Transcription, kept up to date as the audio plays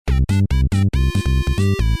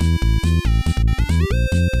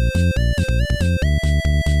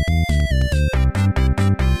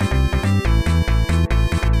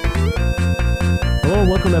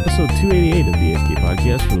episode 288 of the AFK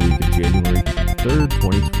Podcast for the week of January 3rd,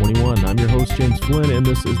 2021. I'm your host, James Flynn, and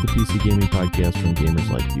this is the PC Gaming Podcast from gamers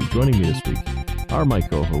like you. Joining me this week are my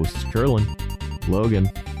co-hosts, Curlin,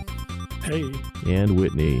 Logan, hey, and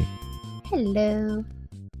Whitney. Hello.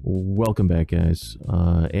 Welcome back, guys,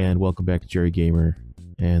 and welcome back to Jerry Gamer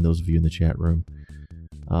and those of you in the chat room.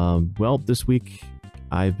 Well, this week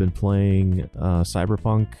I've been playing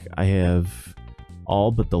Cyberpunk. I have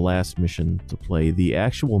all but the last mission to play. The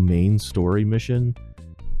actual main story mission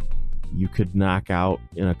you could knock out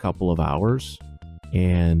in a couple of hours,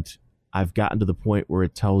 and I've gotten to the point where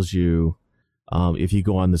it tells you if you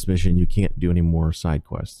go on this mission you can't do any more side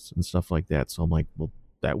quests and stuff like that. So I'm like, well,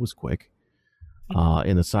 that was quick.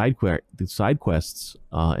 And the side quests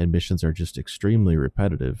and missions are just extremely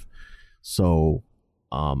repetitive. So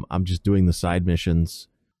I'm just doing the side missions,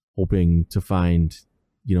 hoping to find,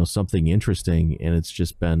 something interesting, and it's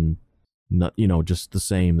just been, just the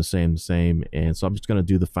same. And so I'm just gonna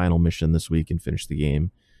do the final mission this week and finish the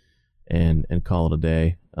game, and call it a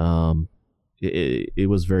day. It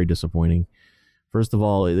was very disappointing. First of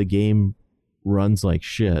all, the game runs like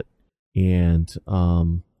shit, and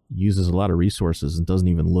uses a lot of resources and doesn't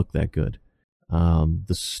even look that good.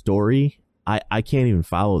 The story, I can't even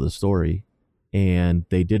follow the story, and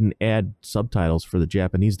they didn't add subtitles for the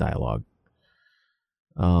Japanese dialogue.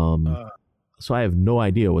 So I have no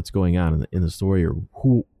idea what's going on in the story, or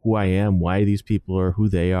who I am, why these people are who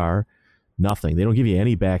they are. Nothing. They don't give you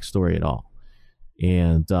any backstory at all.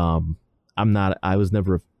 And I was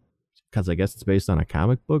never, because I guess it's based on a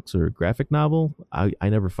comic books or a graphic novel. I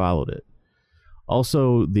never followed it.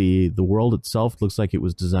 Also, the world itself looks like it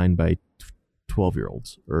was designed by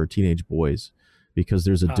 12-year-olds or teenage boys, because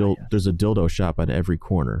there's a dildo shop on every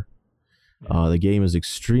corner. The game is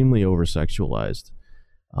extremely over-sexualized,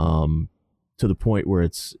 to the point where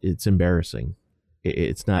it's embarrassing.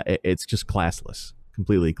 It's not. It's just classless,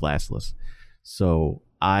 completely classless. So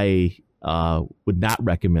I would not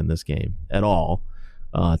recommend this game at all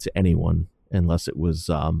to anyone, unless it was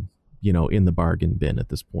in the bargain bin at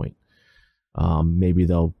this point. Maybe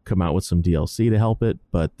they'll come out with some DLC to help it,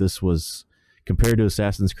 but this was, compared to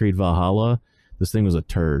Assassin's Creed Valhalla, this thing was a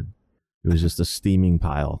turd. It was just a steaming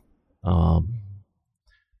pile.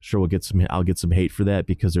 Sure, I'll get some hate for that,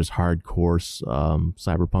 because there's hardcore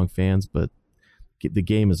Cyberpunk fans, but the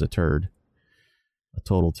game is a turd, a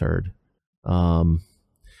total turd. I'm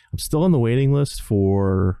still on the waiting list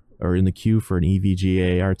in the queue for an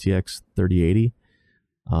EVGA RTX 3080.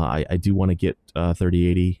 I do want to get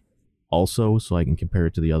 3080 also, so I can compare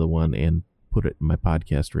it to the other one and put it in my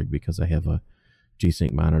podcast rig, because I have a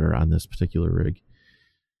G-Sync monitor on this particular rig.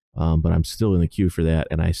 But I'm still in the queue for that,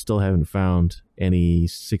 and I still haven't found any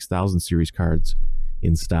 6000 series cards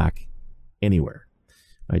in stock anywhere.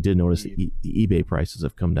 I did notice the eBay prices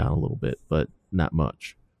have come down a little bit, but not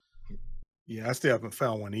much. Yeah, I still haven't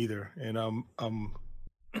found one either, and I'm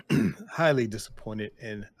highly disappointed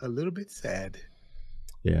and a little bit sad.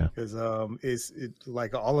 Yeah, because it's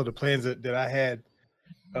like all of the plans that I had,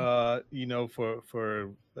 for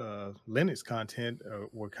Linux content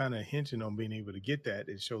were kind of hinging on being able to get that.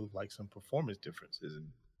 It showed like some performance differences and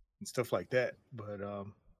stuff like that. But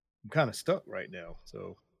I'm kind of stuck right now.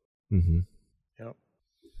 So, yep.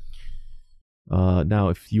 Now,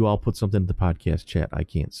 if you all put something in the podcast chat, I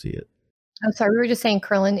can't see it. I'm sorry, we were just saying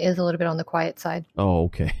Krillin is a little bit on the quiet side. Oh,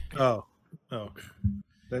 okay. Oh.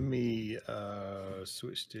 Let me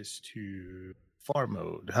switch this to far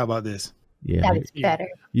mode. How about this? Yeah, that is better.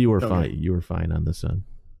 You were fine. You were fine on this one.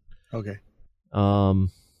 Okay.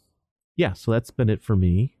 Yeah. So that's been it for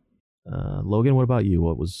me. Logan, what about you?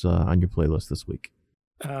 What was on your playlist this week?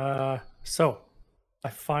 So I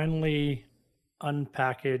finally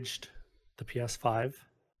unpackaged the PS5,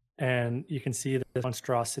 and you can see this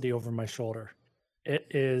monstrosity over my shoulder. It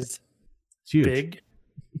is huge. Big.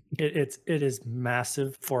 It is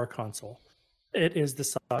massive for a console. It is the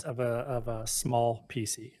size of a small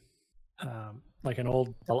PC, like an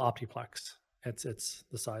old Dell Optiplex. It's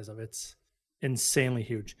the size of it's insanely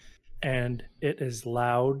huge, and it is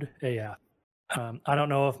loud AF. I don't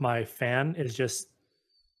know if my fan is just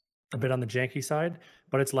a bit on the janky side,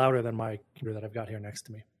 but it's louder than my computer that I've got here next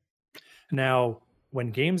to me. Now,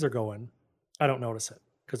 when games are going, I don't notice it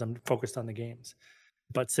because I'm focused on the games.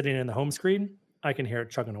 But sitting in the home screen, I can hear it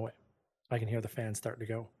chugging away. I can hear the fan starting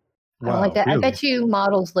to go. Wow, I like that. Really? I bet you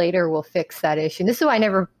models later will fix that issue. This is why I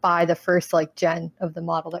never buy the first gen of the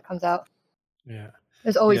model that comes out. Yeah.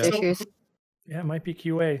 There's always issues. Yeah, it might be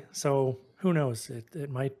QA. So who knows? It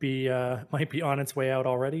might be on its way out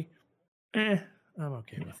already. I'm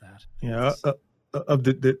okay with that. Yeah, of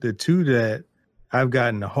the two that I've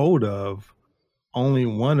gotten a hold of, only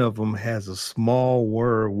one of them has a small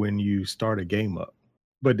whir when you start a game up.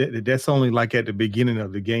 But that's only like at the beginning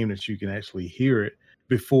of the game that you can actually hear it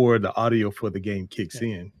before the audio for the game kicks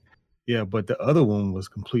in. Yeah, but the other one was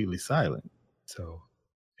completely silent. So,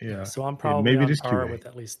 yeah. So I'm probably maybe on par with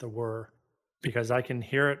at least the whir, because I can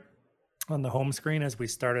hear it on the home screen as we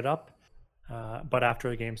start it up. But after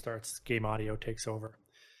the game starts, game audio takes over.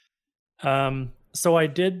 So I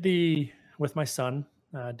did with my son,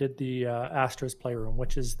 did the Astra's Playroom,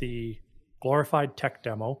 which is the glorified tech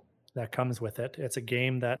demo that comes with it. It's a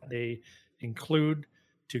game that they include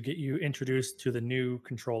to get you introduced to the new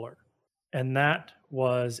controller. And that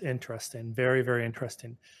was interesting, very, very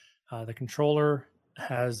interesting. The controller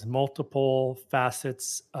has multiple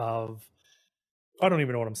facets of, I don't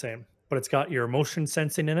even know what I'm saying, but it's got your motion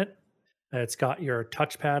sensing in it. It's got your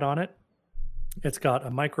touchpad on it. It's got a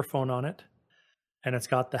microphone on it. And it's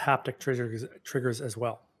got the haptic triggers as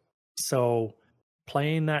well. So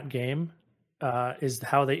playing that game is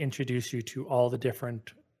how they introduce you to all the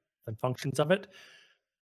different functions of it.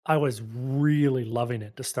 I was really loving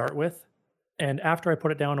it to start with. And after I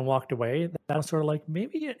put it down and walked away, that was sort of like,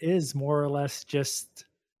 maybe it is more or less just,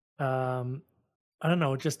 I don't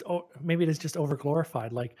know, maybe it is just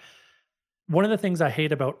overglorified. Like, one of the things I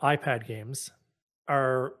hate about iPad games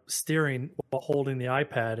are steering while holding the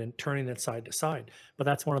iPad and turning it side to side. But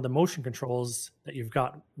that's one of the motion controls that you've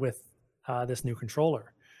got with this new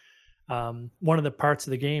controller. One of the parts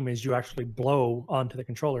of the game is you actually blow onto the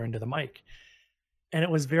controller into the mic. And it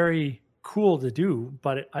was very cool to do,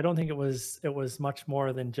 but I don't think it was much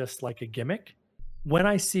more than just like a gimmick. When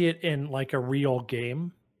I see it in like a real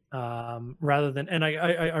game, rather than, and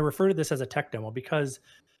I refer to this as a tech demo because,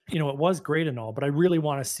 you know, it was great and all, but I really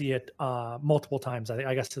want to see it multiple times.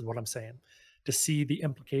 I guess is what I'm saying, to see the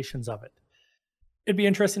implications of it. It'd be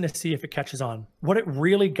interesting to see if it catches on. What it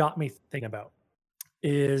really got me thinking about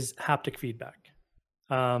is haptic feedback.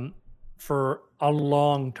 For a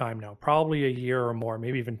long time now, probably a year or more,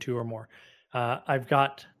 maybe even 2 or more. I've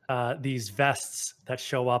got these vests that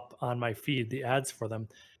show up on my feed, the ads for them,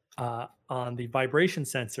 on the vibration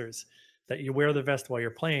sensors that you wear the vest while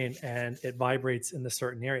you're playing and it vibrates in the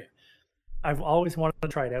certain area. I've always wanted to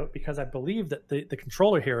try it out because I believe that the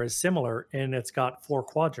controller here is similar and it's got 4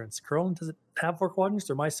 quadrants. Curlin, does it have 4 quadrants,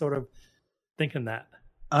 or am I sort of thinking that?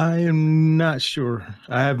 I am not sure.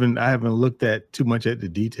 I haven't looked at too much at the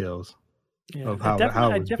details. Yeah, of how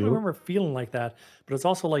I definitely remember feeling like that, but it's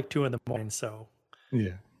also like 2 a.m. So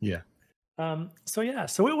yeah. So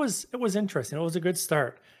it was interesting. It was a good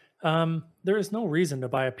start. There is no reason to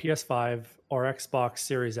buy a PS5 or Xbox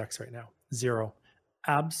Series X right now. 0,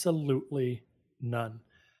 absolutely none.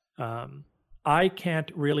 I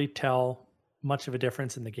can't really tell much of a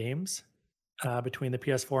difference in the games between the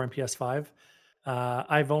PS4 and PS5.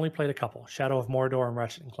 I've only played a couple: Shadow of Mordor and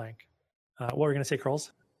Ratchet and Clank. What were you going to say,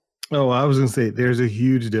 Curls? Oh, I was going to say there's a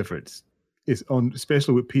huge difference. It's on,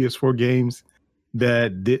 especially with PS4 games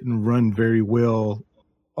that didn't run very well,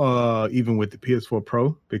 even with the PS4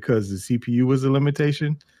 Pro, because the CPU was a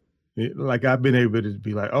limitation. Like, I've been able to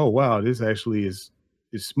be like, oh wow, this actually is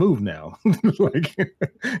smooth now. Like,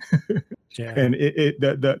 yeah. And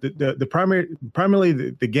primarily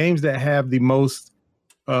the games that have the most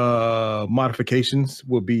modifications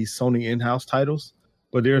will be Sony in-house titles.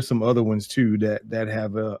 But there are some other ones too that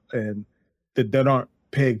have and that aren't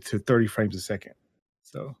pegged to 30 frames a second.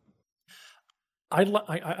 So I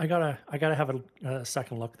gotta have a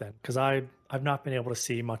second look then, because I've not been able to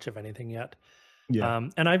see much of anything yet. Yeah.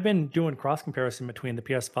 And I've been doing cross comparison between the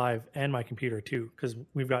PS5 and my computer too, because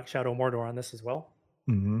we've got Shadow of Mordor on this as well.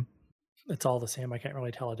 Mm-hmm. It's all the same. I can't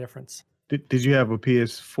really tell a difference. Did you have a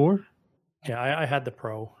PS4? Yeah, I had the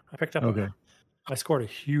Pro. I picked up. Okay. I scored a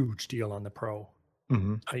huge deal on the Pro.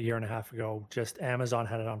 Mm-hmm. A year and a half ago. Just Amazon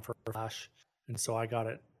had it on for Flash, and so I got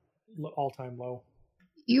it all-time low.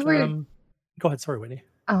 You were go ahead. Sorry, Whitney.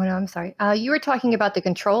 Oh no, I'm sorry. You were talking about the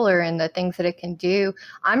controller and the things that it can do.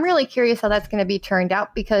 I'm really curious how that's going to be turned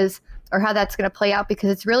out, or how that's going to play out, because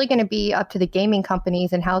it's really going to be up to the gaming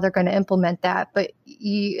companies and how they're going to implement that. But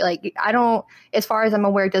I don't, as far as I'm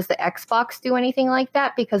aware, does the Xbox do anything like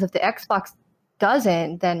that? Because if the Xbox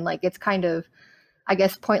doesn't, then it's kind of, I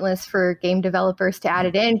guess, pointless for game developers to add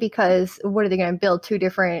it in, because what are they going to build 2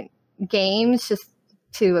 different games just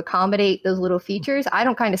to accommodate those little features? I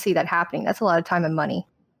don't kind of see that happening. That's a lot of time and money.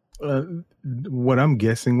 What I'm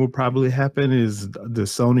guessing will probably happen is the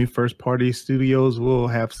Sony first party studios will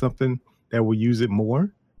have something that will use it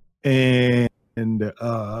more. And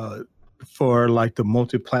for like the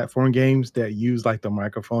multi-platform games that use like the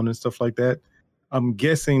microphone and stuff like that, I'm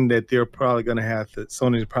guessing that they're probably going to have to,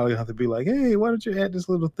 Sony's probably have to be like, hey, why don't you add this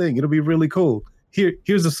little thing? It'll be really cool.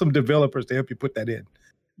 here's some developers to help you put that in,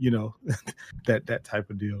 that type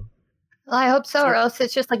of deal. Well, I hope so, or else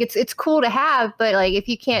it's just like it's cool to have, but like if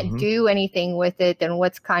you can't do anything with it, then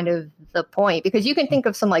what's kind of the point? Because you can think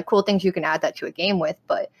of some like cool things you can add that to a game with,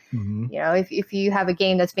 but if you have a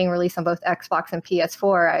game that's being released on both Xbox and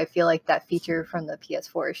PS4, I feel like that feature from the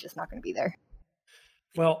PS4 is just not going to be there.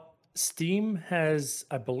 Well, Steam has,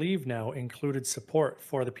 I believe now, included support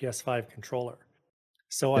for the PS5 controller.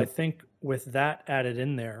 So I think with that added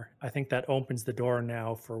in there, I think that opens the door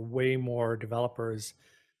now for way more developers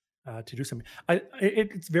to do something.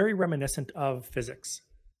 It's very reminiscent of physics,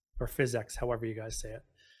 or physics, however you guys say it.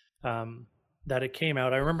 That it came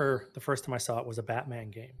out. I remember the first time I saw it was a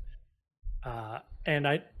Batman game, and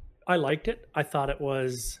I liked it. I thought it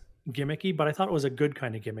was gimmicky, but I thought it was a good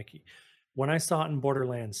kind of gimmicky. When I saw it in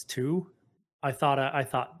Borderlands 2, I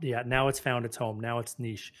thought, yeah, now it's found its home. Now it's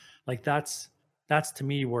niche. Like that's to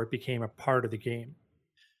me where it became a part of the game.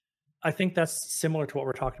 I think that's similar to what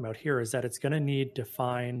we're talking about here, is that it's going to need to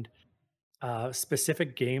find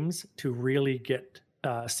specific games to really get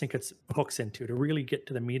sink its hooks into, to really get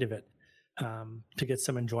to the meat of it, to get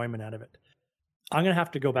some enjoyment out of it. I'm going to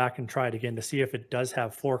have to go back and try it again to see if it does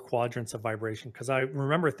have 4 quadrants of vibration, because I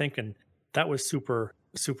remember thinking that was super,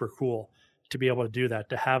 super cool to be able to do that,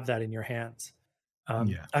 to have that in your hands.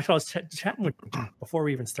 Actually, I was chatting with before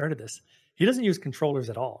we even started this. He doesn't use controllers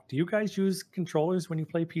at all. Do you guys use controllers when you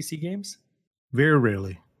play PC games? Very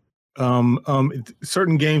rarely.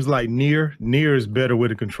 Certain games like Nier is better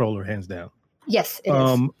with a controller, hands down. Yes, it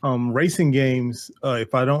is. Racing games,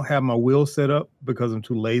 if I don't have my wheel set up because I'm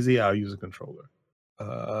too lazy, I'll use a controller.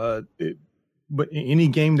 But any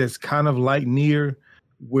game that's kind of like Nier,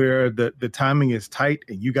 where the timing is tight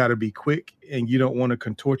and you got to be quick and you don't want to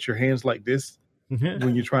contort your hands like this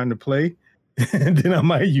when you're trying to play, then I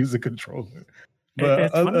might use a controller.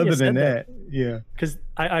 But other than that, yeah. Because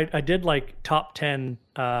I did like top 10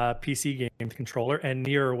 PC games controller, and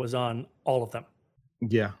Nier was on all of them.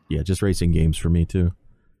 Yeah. Yeah, just racing games for me too.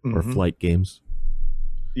 Or flight games.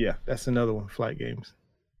 Yeah, that's another one, flight games.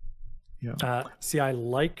 Yeah. See, I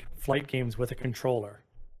like flight games with a controller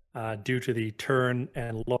due to the turn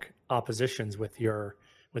and look oppositions with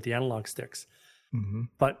the analog sticks.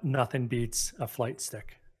 But nothing beats a flight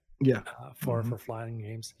stick. Yeah. For flying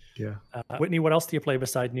games. Yeah. Whitney, what else do you play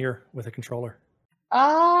beside Nier with a controller?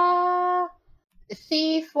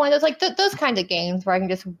 Thief, one of those, like those kinds of games where I can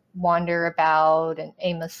just wander about and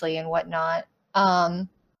aimlessly and whatnot.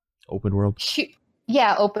 Open world.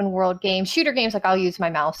 Open world games. Shooter games, like I'll use my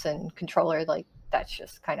mouse and controller. Like that's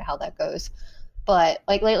just kind of how that goes. But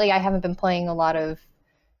like lately, I haven't been playing a lot of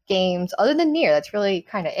games other than Nier. That's really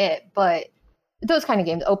kind of it. But those kind of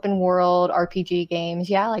games, open world RPG games,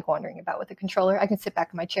 yeah, I like wandering about with a controller. I can sit back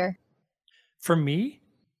in my chair. For me,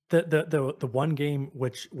 the one game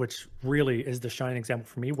which really is the shining example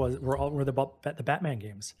for me were the Batman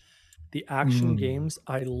games. The action games,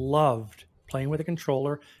 I loved playing with a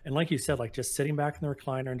controller, and like you said, like just sitting back in the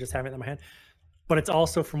recliner and just having it in my hand. But it's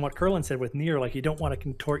also, from what Curlin said with Nier, like you don't want to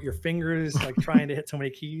contort your fingers, like trying to hit so many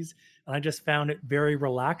keys. And I just found it very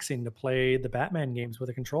relaxing to play the Batman games with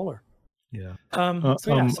a controller. Yeah. On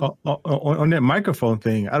that microphone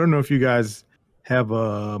thing, I don't know if you guys have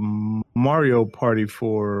a Mario Party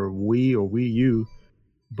for Wii or Wii U,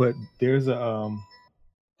 but there's a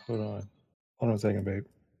hold on a second, babe.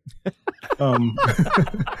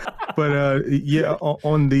 But I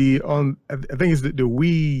think it's the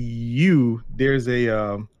Wii U. There's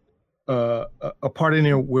a part in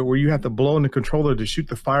there where you have to blow in the controller to shoot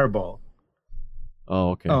the fireball.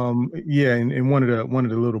 Oh, okay. In one of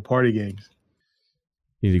the little party games.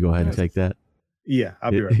 You need to go ahead and take that. Yeah,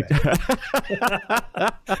 I'll be right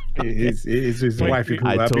back. It's his wife.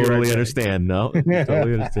 I totally understand. No,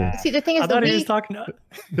 totally understand. See, the thing is, I thought he was talking.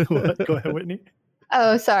 Go ahead, Whitney.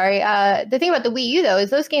 Oh, sorry. The thing about the Wii U, though,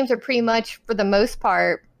 is those games are pretty much, for the most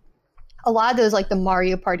part, a lot of those, like the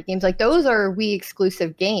Mario Party games, like those are Wii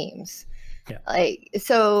exclusive games. Yeah. Like,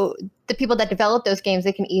 so the people that develop those games,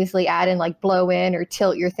 they can easily add in like blow in or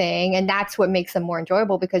tilt your thing. And that's what makes them more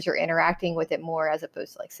enjoyable, because you're interacting with it more as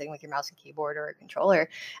opposed to like sitting with your mouse and keyboard or a controller.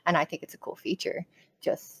 And I think it's a cool feature.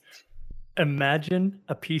 Just imagine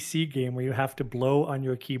a PC game where you have to blow on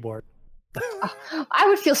your keyboard. I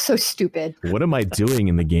would feel so stupid. What am I doing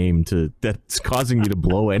in the game that's causing me to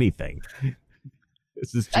blow anything?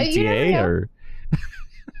 Is this GTA or?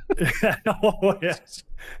 Oh, yeah.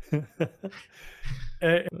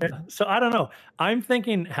 So I don't know. I'm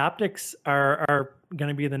thinking haptics are going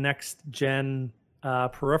to be the next gen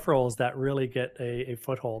peripherals that really get a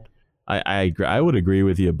foothold. I agree. I would agree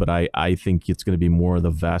with you, but I think it's going to be more of the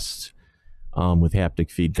vest with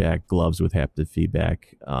haptic feedback, gloves with haptic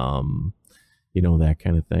feedback, that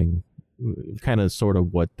kind of thing. Kind of sort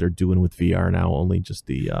of what they're doing with VR now, only just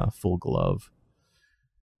the full glove.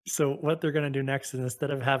 So what they're going to do next is,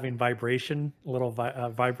 instead of having vibration, little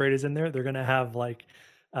vibrators in there, they're going to have like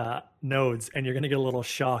nodes, and you're going to get a little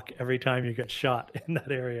shock every time you get shot in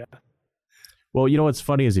that area. Well, what's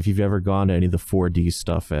funny is if you've ever gone to any of the 4D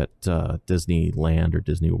stuff at Disneyland or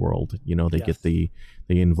Disney World, they get they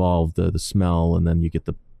involve the smell, and then you get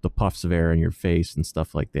the puffs of air in your face and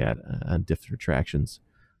stuff like that on different attractions,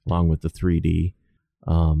 along with the 3D,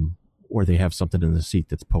 or they have something in the seat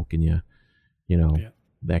that's poking you,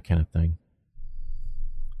 that kind of thing.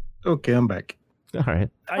 Okay, I'm back. All right.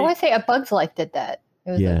 I want to say A Bug's Life did that.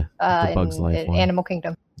 It was the Bug's Life in one. Animal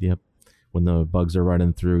Kingdom. Yep. When the bugs are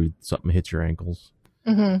running through, something hits your ankles.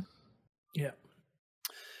 Mm-hmm. Yeah.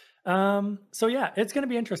 So yeah, it's going to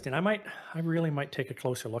be interesting. I really might take a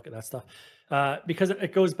closer look at that stuff because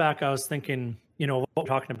it goes back. I was thinking, what we're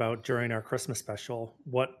talking about during our Christmas special,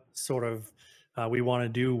 what sort of we want to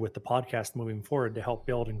do with the podcast moving forward to help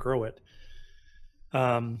build and grow it.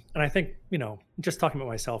 And I think, just talking about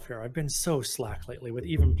myself here, I've been so slack lately with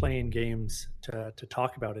even playing games to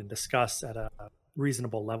talk about and discuss at a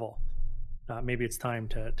reasonable level. Maybe it's time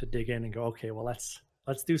to dig in and go, okay, well, let's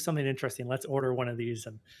do something interesting. Let's order one of these,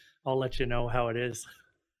 and I'll let you know how it is.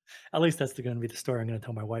 At least that's going to be the story I'm going to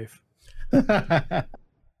tell my wife. Hey,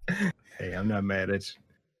 I'm not mad at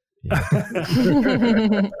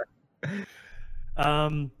Mm-hmm. you.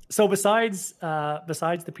 So besides the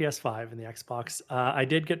PS5 and the Xbox, I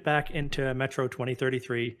did get back into Metro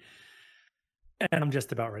 2033, and I'm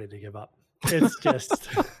just about ready to give up. It's just...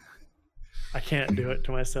 I can't do it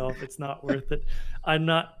to myself. It's not worth it.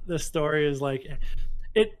 The story is like,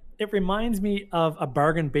 it reminds me of a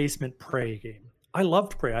bargain basement Prey game. I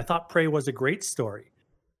loved Prey. I thought Prey was a great story.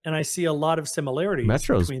 And I see a lot of similarities.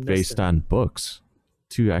 Metro's based on books,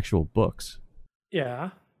 2 actual books. Yeah.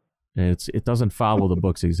 And it doesn't follow the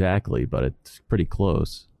books exactly, but it's pretty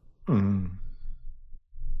close. Mm.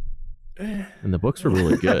 And the books were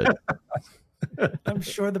really good. I'm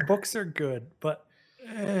sure the books are good, but...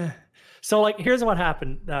 So, like, here's what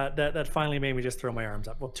happened that finally made me just throw my arms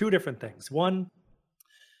up. Well, 2 different things. One,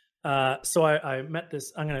 so I met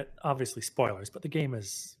this. I'm gonna obviously spoilers, but the game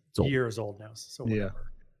is years old now. So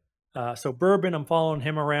whatever. Yeah. So Bourbon, I'm following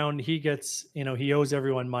him around. He gets, he owes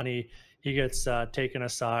everyone money. He gets taken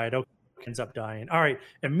aside. Okay, ends up dying. All right.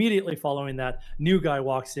 Immediately following that, new guy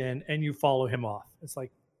walks in, and you follow him off. It's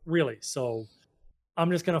like, really? So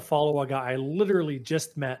I'm just gonna follow a guy I literally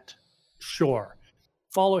just met. Sure.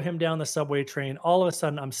 Follow him down the subway train. All of a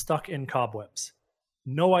sudden, I'm stuck in cobwebs.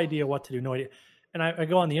 No idea what to do. No idea. And I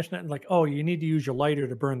go on the internet and like, oh, you need to use your lighter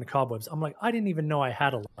to burn the cobwebs. I'm like, I didn't even know I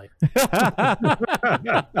had a lighter.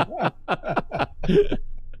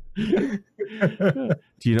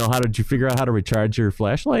 Did you figure out how to recharge your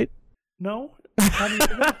flashlight? No. How do you do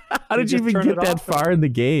that? How did you even get that far in the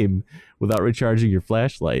game without recharging your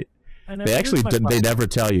flashlight? They never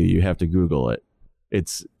tell you. You have to Google it.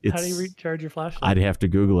 It's how do you recharge your flashlight? I'd have to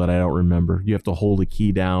Google it. I don't remember. You have to hold a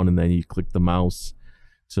key down, and then you click the mouse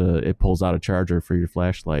it pulls out a charger for your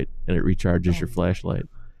flashlight, and it recharges your flashlight.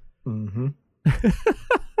 Mm-hmm.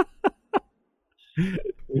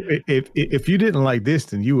 If you didn't like this,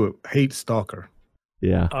 then you would hate Stalker.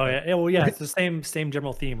 Yeah. Oh yeah. Well, yeah. It's the same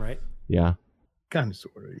general theme, right? Yeah. Kind of,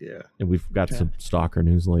 sort of. Yeah. And we've got some Stalker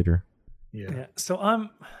news later. Yeah. So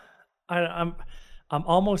I'm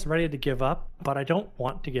almost ready to give up, but I don't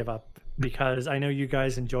want to give up because I know you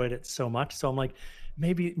guys enjoyed it so much. So I'm like,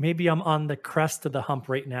 maybe I'm on the crest of the hump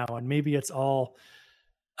right now, and maybe it's all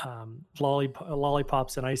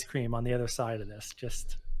lollipops and ice cream on the other side of this.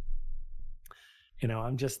 Just,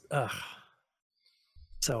 I'm just ugh.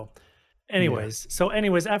 So, anyways,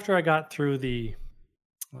 after I got through the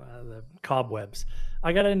cobwebs,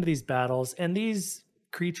 I got into these battles, and these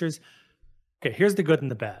creatures. Okay, here's the good and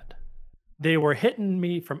the bad. They were hitting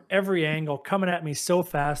me from every angle, coming at me so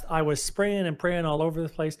fast. I was spraying and praying all over the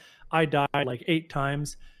place. I died like 8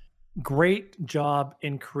 times. Great job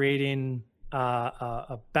in creating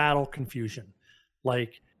a battle confusion.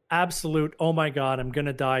 Like absolute, oh my God, I'm going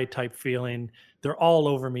to die type feeling. They're all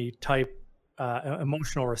over me type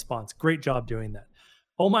emotional response. Great job doing that.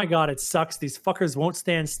 Oh my God, it sucks. These fuckers won't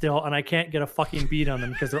stand still, and I can't get a fucking beat on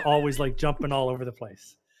them because they're always like jumping all over the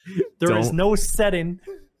place. There is no setting.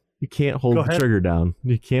 You can't hold the trigger down.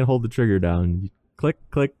 You can't hold the trigger down. You click,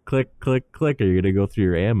 click, click, click, click, or you're going to go through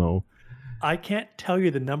your ammo. I can't tell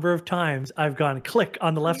you the number of times I've gone click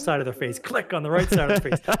on the left side of their face, click on the right side of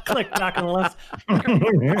their face, click back on the left. Are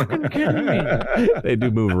you fucking kidding me? They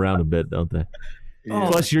do move around a bit, don't they? Yeah.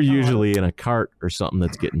 Plus, you're usually in a cart or something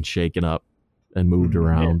that's getting shaken up and moved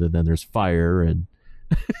around, and then there's fire and.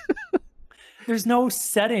 There's no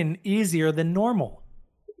setting easier than normal.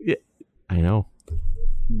 Yeah, I know.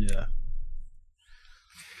 Yeah.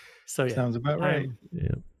 So yeah, Sounds about right.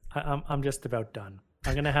 I'm just about done.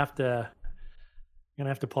 I'm gonna have to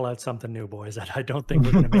pull out something new, boys. I don't think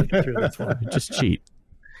we're gonna make it through this one. Just cheat.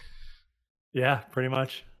 Yeah, pretty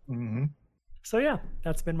much. Mm-hmm. So yeah,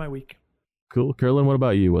 that's been my week. Cool. Curlin, what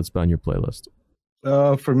about you? What's been on your playlist?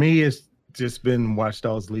 For me, it's just been Watch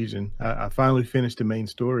Dogs Legion. I finally finished the main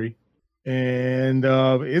story, and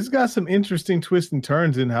it's got some interesting twists and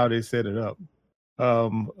turns in how they set it up.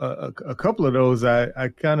 A couple of those, I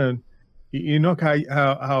kind of, you know,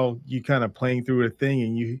 how you kind of playing through a thing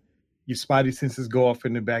and your spidey senses go off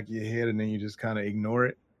in the back of your head and then you just kind of ignore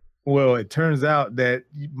it. Well, it turns out that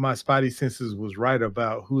my spidey senses was right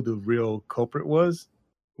about who the real culprit was,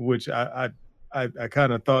 which I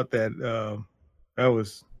kind of thought that that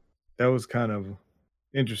was kind of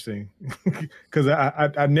interesting because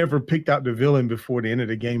I never picked out the villain before the end of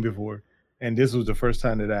the game before, and this was the first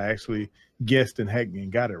time that I actually guessed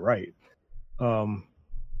and got it right.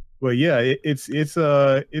 Well, yeah, it's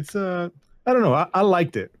I don't know. I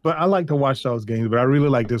liked it, but I like the Watch Dogs games, but I really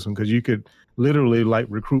like this one because you could literally like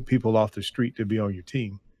recruit people off the street to be on your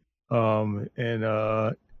team. And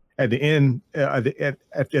at the end,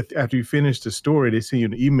 after you finish the story, they send you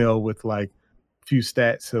an email with like a few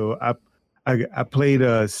stats. So I played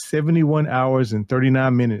 71 hours and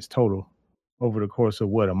 39 minutes total over the course of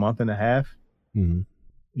what, a month and a half? Mm-hmm.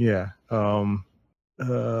 Yeah. 8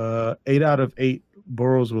 out of 8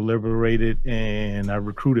 boroughs were liberated, and I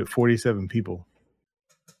recruited 47 people.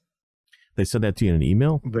 They sent that to you in an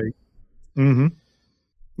email?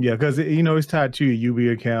 Yeah, because it's tied to your UB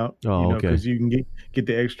account. Oh, okay. Because you can get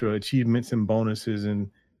the extra achievements and bonuses and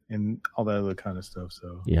all that other kind of stuff.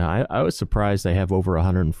 So yeah, I was surprised they have over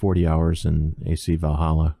 140 hours in AC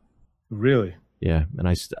Valhalla. Really? Yeah, and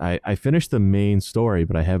I finished the main story,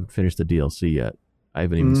 but I haven't finished the DLC yet. I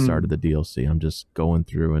haven't even started the DLC. I'm just going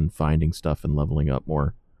through and finding stuff and leveling up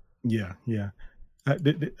more. Yeah. I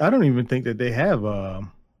don't even think that they have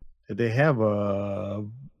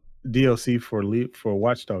DLC for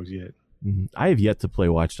Watch Dogs yet. Mm-hmm. I have yet to play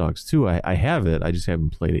Watch Dogs 2. I have it. I just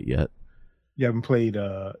haven't played it yet. You haven't played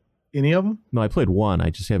any of them? No, I played 1. I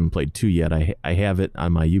just haven't played 2 yet. I have it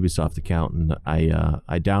on my Ubisoft account, and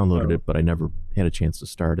I downloaded it, but I never had a chance to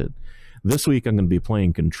start it. This week, I'm going to be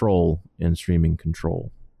playing Control and streaming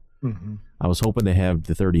Control. Mm-hmm. I was hoping to have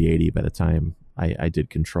the 3080 by the time I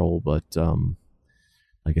did Control, but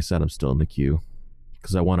like I said, I'm still in the queue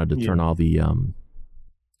because I wanted to turn all the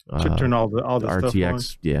turn all the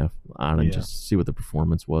RTX on and just see what the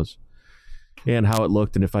performance was and how it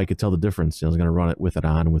looked and if I could tell the difference. I was going to run it with it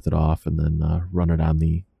on, with it off, and then run it on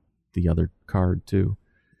the other card too.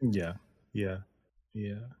 Yeah.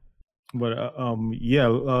 But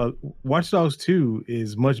Watch Dogs 2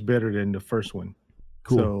 is much better than the first one.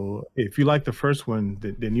 Cool. So if you like the first one,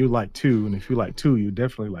 then you like 2, and if you like 2, you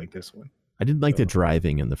definitely like this one. I didn't like the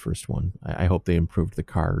driving in the first one. I hope they improved the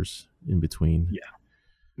cars in between. Yeah.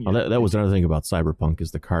 That was another thing about Cyberpunk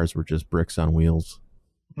is the cars were just bricks on wheels.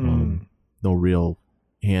 No real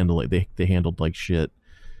handling. They handled like shit.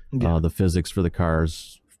 Yeah. The physics for the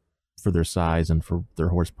cars, for their size and for their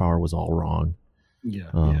horsepower, was all wrong.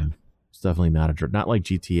 Yeah. It's definitely not like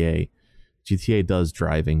GTA. GTA does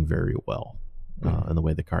driving very well, and the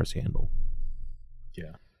way the cars handle.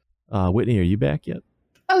 Yeah. Whitney, are you back yet?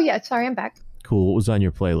 Oh yeah, sorry, I'm back. Cool. What was on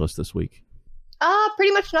your playlist this week?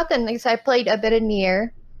 Pretty much nothing. Like I said, I played a bit of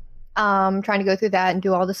Nier, trying to go through that and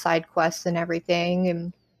do all the side quests and everything.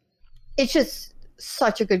 And it's just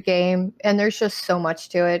such a good game, and there's just so much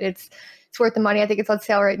to it. It's worth the money. I think it's on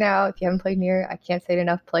sale right now. If you haven't played Nier, I can't say it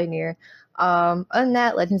enough. Play Nier. Other than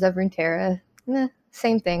that, Legends of Runeterra,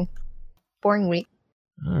 same thing. Boring week.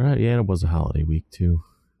 All right, yeah, it was a holiday week too.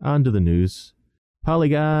 On to the news.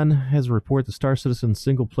 Polygon has a report the Star Citizen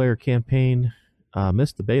single-player campaign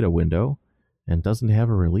missed the beta window and doesn't have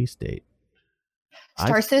a release date.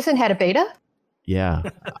 Star Citizen had a beta? Yeah,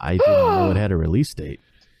 I didn't know it had a release date.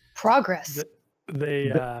 Progress.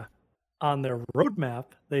 They on their roadmap,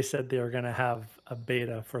 they said they were going to have a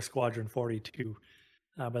beta for Squadron 42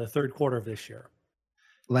 by the third quarter of this year.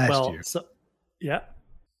 Last year. So, yeah.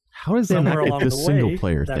 How does that not get this single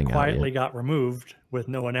player thing that quietly got removed with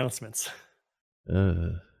no announcements?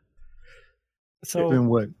 So it's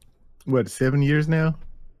been what 7 years now?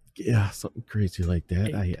 Yeah, something crazy like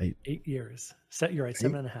that. 8 years. You're right,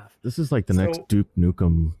 7.5. This is like the next Duke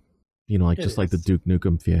Nukem, like the Duke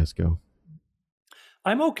Nukem fiasco.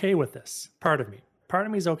 I'm okay with this. Part of me. part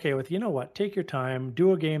of me is okay with, you know what, take your time,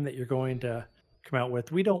 do a game that you're going to come out with.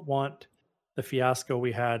 We don't want the fiasco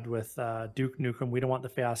we had with Duke Nukem. We don't want the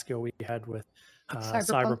fiasco we had with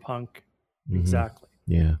Cyberpunk. Mhm. Exactly.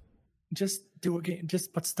 Yeah. Just do a game.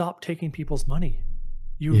 But stop taking people's money.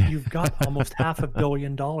 You've got almost $500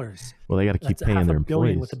 million. Well, they got to keep That's paying their $500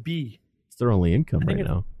 million employees. with a B. It's their only income I think right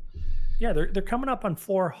now. Yeah, they're coming up on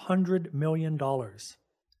 $400 million.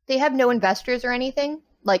 They have no investors or anything.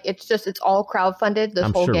 Like it's all crowdfunded. This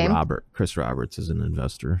I'm whole sure game. Chris Roberts is an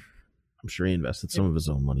investor. I'm sure he invested some of his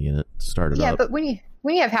own money in it to start it Yeah, up. but when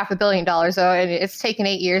you have $500 million though, and it's taken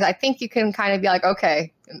 8 years, I think you can kind of be like,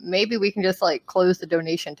 okay, maybe we can just like close the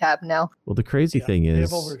donation tab now. Well, the crazy thing they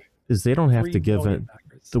is have over they don't have 3 to give it billion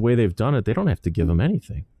backers. the way they've done it. They don't have to give them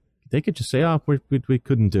anything. They could just say, "Oh, we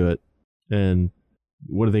couldn't do it," and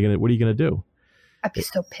what are you gonna do? I'd be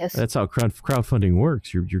so pissed. That's how crowdfunding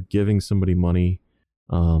works. You're giving somebody money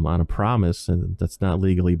on a promise, and that's not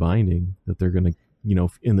legally binding. That they're gonna,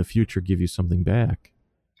 in the future, give you something back.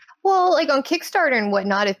 Well, like on Kickstarter and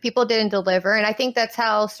whatnot, if people didn't deliver, and I think that's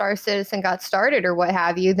how Star Citizen got started or what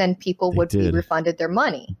have you, then people would be refunded their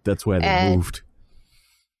money. That's why they moved.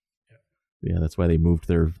 Yeah, that's why they moved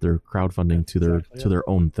their crowdfunding to their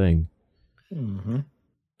own thing. Mm-hmm.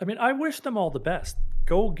 I mean, I wish them all the best.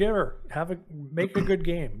 Go get her. Make a good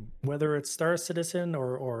game, whether it's Star Citizen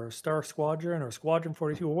or Star Squadron or Squadron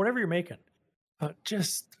 42 or whatever you're making. But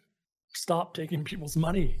just stop taking people's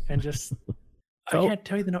money and just. I can't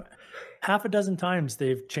tell you half a dozen times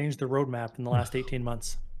they've changed the roadmap in the last 18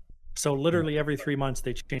 months. So literally every 3 months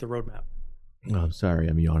they change the roadmap. Oh, I'm sorry,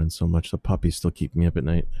 I'm yawning so much. The puppies still keep me up at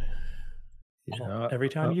night. Well, every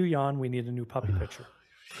time you yawn, we need a new puppy picture.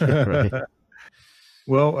 Right.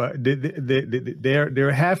 Well,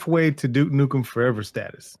 they're halfway to Duke Nukem Forever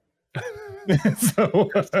status. So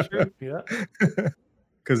That's true. Yeah.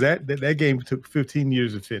 Because that game took 15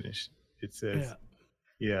 years to finish. It says. Yeah.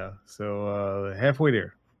 Yeah, so halfway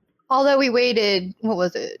there. Although we waited, what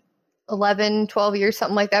was it, 11, 12 years,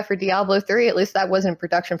 something like that for Diablo 3, at least that wasn't in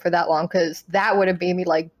production for that long, because that would have made me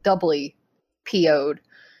like doubly PO'd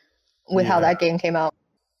with how that game came out.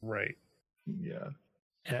 Right. Yeah.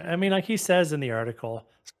 Yeah, I mean, like he says in the article,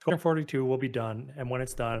 Squadron 42 will be done, and when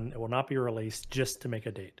it's done, it will not be released just to make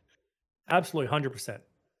a date. Absolutely, 100%.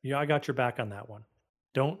 Yeah, I got your back on that one.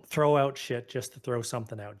 Don't throw out shit just to throw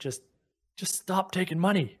something out. Just stop taking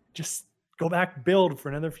money. Just go back, build for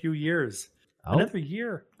another few years. Another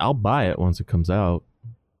year. I'll buy it once it comes out.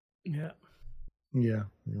 Yeah. Yeah.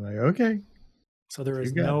 You're like, okay. So there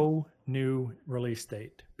is no new release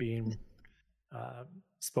date being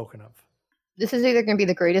spoken of. This is either going to be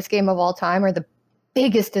the greatest game of all time or the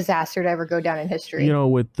biggest disaster to ever go down in history.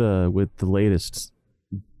 With the latest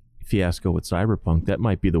fiasco with Cyberpunk, that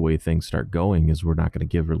might be the way things start going. Is we're not going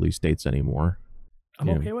to give release dates anymore. I'm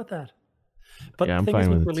okay with that. But yeah, the I'm thing fine is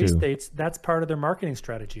with with it release too. dates, that's part of their marketing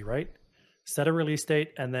strategy, right? Set a release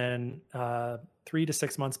date and then 3 to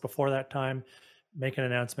 6 months before that time, make an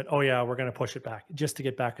announcement. Oh yeah, we're going to push it back just to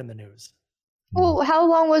get back in the news. Well, how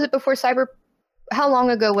long was it before how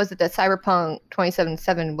long ago was it that Cyberpunk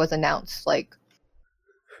 2077 was announced? Like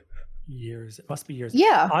years. It must be years.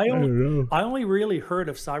 Yeah. I don't know. only really heard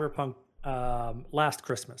of Cyberpunk last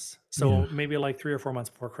Christmas. So maybe like 3 or 4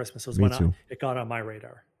 months before Christmas was Me when too. it got on my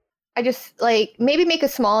radar. I just like maybe make a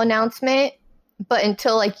small announcement, but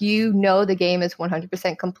until like the game is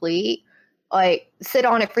 100% complete, like sit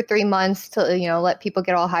on it for 3 months to let people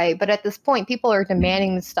get all hyped. But at this point, people are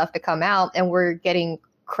demanding this stuff to come out, and we're getting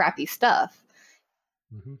crappy stuff.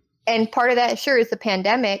 Mm-hmm. And part of that, sure, is the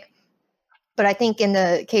pandemic. But I think in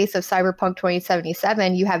the case of Cyberpunk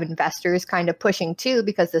 2077, you have investors kind of pushing too,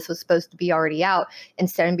 because this was supposed to be already out,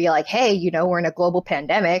 instead of be like, hey, we're in a global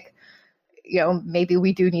pandemic. Maybe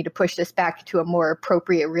we do need to push this back to a more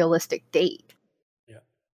appropriate, realistic date. Yeah.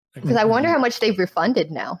 Because I wonder how much they've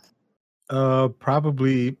refunded now.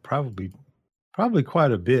 Probably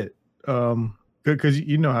quite a bit. Because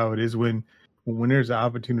you know how it is when there's an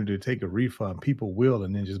opportunity to take a refund, people will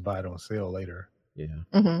and then just buy it on sale later. Yeah.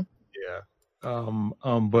 Mm-hmm. Yeah.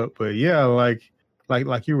 But yeah,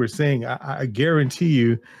 like you were saying, I guarantee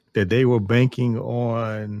you that they were banking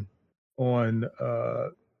on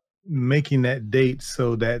making that date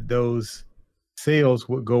so that those sales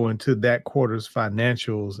would go into that quarter's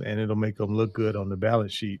financials and it'll make them look good on the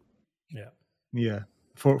balance sheet. Yeah. Yeah.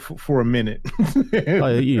 For a minute.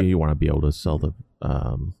 You want to be able to sell the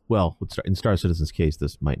in Star Citizen's case,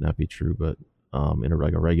 this might not be true, but in a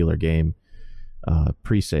regular game,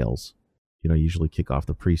 pre-sales, usually kick off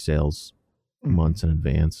the pre-sales months in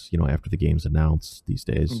advance, after the game's announced these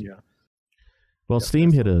days. Yeah. Well,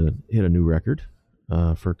 Steam hit a new record.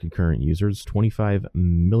 for concurrent users. 25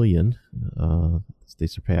 million. They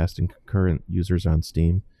surpassed in concurrent users on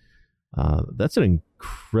Steam. That's an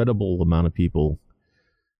incredible amount of people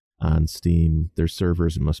on Steam. Their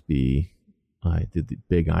servers must be the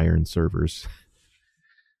big iron servers.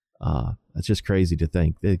 That's just crazy to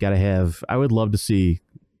think. They got to have. I would love to see,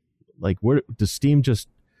 like, where does Steam just?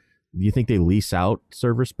 Do you think they lease out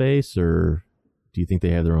server space, or do you think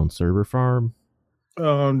they have their own server farm?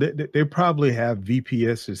 They probably have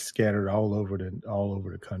VPSs scattered all over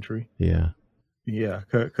the country. Yeah. Yeah,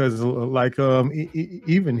 because like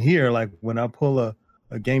even here, like when I pull a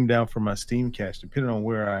game down from my Steam cache, depending on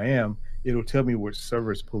where I am, it'll tell me which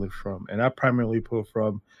server it's pulling from, and I primarily pull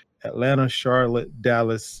from Atlanta, Charlotte,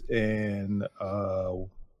 Dallas, and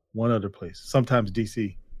one other place. Sometimes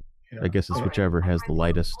DC. Yeah. I guess it's whichever has the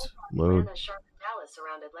lightest load. Atlanta, Charlotte, Dallas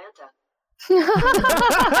around Atlanta.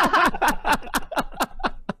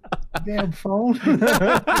 Damn phone.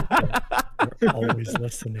 Always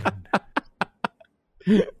listening.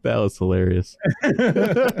 That was hilarious.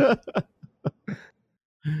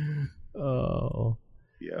 Oh.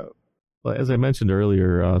 Yeah. Well, as I mentioned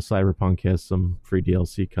earlier, Cyberpunk has some free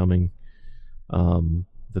DLC coming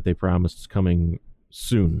that they promised is coming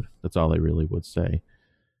soon. That's all they really would say.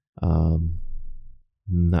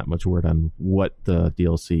 Not much word on what the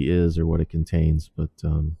DLC is or what it contains, but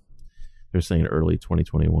they're saying early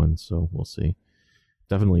 2021, so we'll see.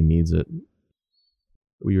 Definitely needs it.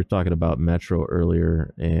 We were talking about Metro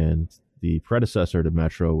earlier, and the predecessor to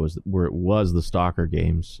Metro was the Stalker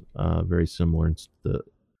games, very similar. The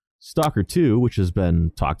Stalker 2, which has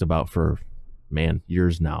been talked about for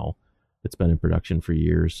years now. It's been in production for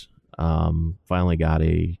years. Finally got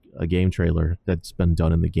a game trailer that's been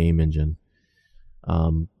done in the game engine.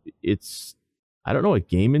 I don't know what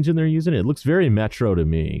game engine they're using. It looks very Metro to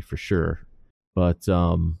me, for sure. But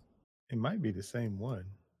it might be the same one.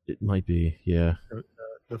 It might be, yeah.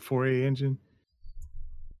 The 4A engine.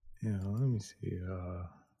 Yeah, let me see.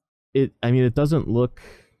 It doesn't look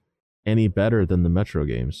any better than the Metro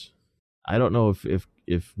games. I don't know if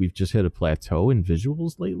we've just hit a plateau in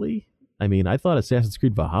visuals lately. I mean, I thought Assassin's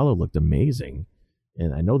Creed Valhalla looked amazing,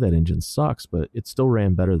 and I know that engine sucks, but it still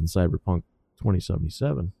ran better than Cyberpunk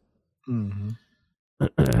 2077. Mm-hmm.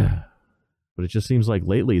 But it just seems like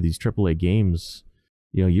lately these AAA games,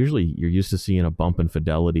 usually you're used to seeing a bump in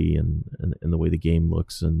fidelity and the way the game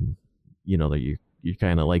looks, and that you're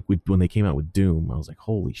kind of like when they came out with Doom, I was like,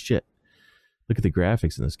 holy shit, look at the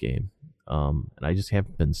graphics in this game. And I just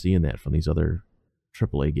haven't been seeing that from these other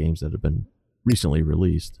AAA games that have been recently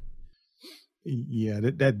released. Yeah,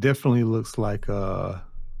 that definitely looks like the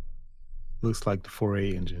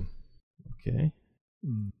 4A engine. Okay.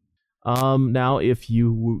 Now, if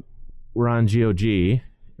you were on GOG,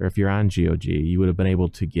 or if you're on GOG, you would have been able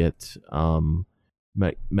to get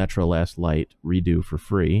Metro Last Light Redo for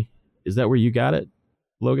free. Is that where you got it,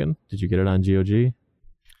 Logan? Did you get it on GOG?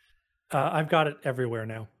 I've got it everywhere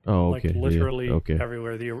now. Oh, okay. Like literally okay.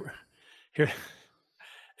 Everywhere. Here,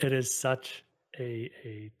 it is such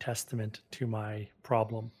a testament to my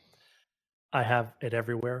problem. I have it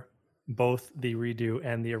everywhere, both the redo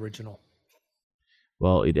and the original.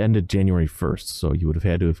 Well, it ended January 1st, so you would have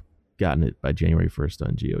had to have gotten it by January 1st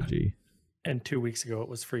on GOG. And 2 weeks ago, it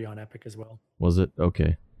was free on Epic as well. Was it?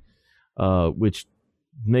 Okay. Which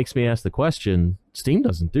makes me ask the question, Steam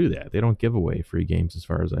doesn't do that. They don't give away free games as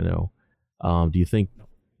far as I know. Do you think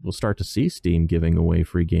we'll start to see Steam giving away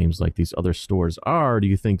free games like these other stores are? Or do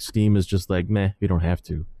you think Steam is just like, meh, we don't have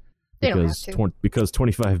to? Because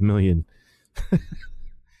 25 million.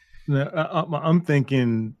 I'm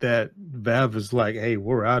thinking that Valve is like, hey,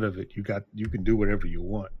 we're out of it. You can do whatever you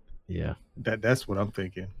want. Yeah. That's what I'm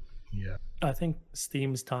thinking. Yeah. I think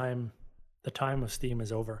the time of Steam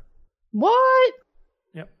is over. What?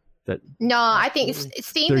 Yep. No, I think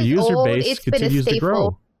Steam their is user old. base It's been a continues to grow.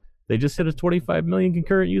 staple. They just hit a 25 million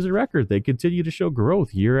concurrent user record. They continue to show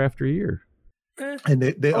growth year after year. And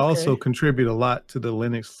they also contribute a lot to the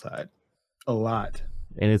Linux side. A lot.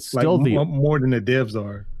 And it's still more than the devs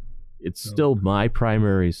are. It's still my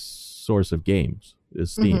primary source of games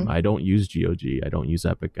is Steam. Mm-hmm. I don't use GOG. I don't use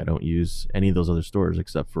Epic. I don't use any of those other stores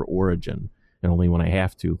except for Origin, and only when I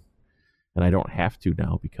have to. And I don't have to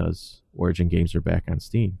now because Origin games are back on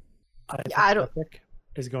Steam. I don't. Epic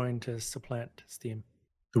is going to supplant Steam.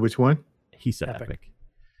 Which one? He said Epic.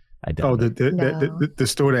 I don't. Oh, the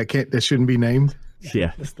store that shouldn't be named.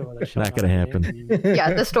 Yeah, the store that not going to happen.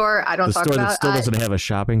 Yeah, the store I don't talk about. The store that still doesn't have a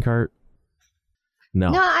shopping cart.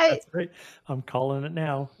 No, that's great. I'm calling it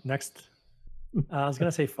now. Next, I was gonna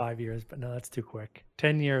say 5 years, but no, that's too quick.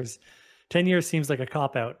 10 years. 10 years seems like a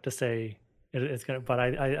cop out to say it's gonna. But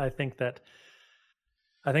I think that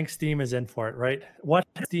I think Steam is in for it, right? What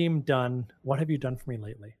has Steam done? What have you done for me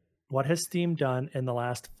lately? What has Steam done in the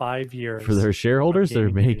last 5 years? For their shareholders, they're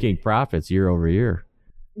gaming making community? profits year over year.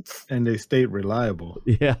 And they stayed reliable.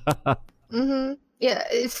 Yeah. Yeah,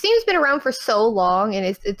 Steam's been around for so long, and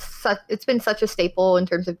it's been such a staple in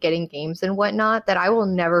terms of getting games and whatnot that I will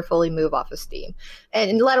never fully move off of Steam,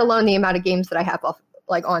 and let alone the amount of games that I have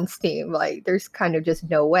on Steam. Like, there's kind of just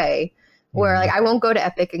no way where like I won't go to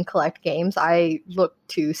Epic and collect games. I look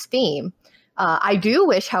to Steam. I do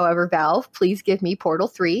wish, however, Valve, please give me Portal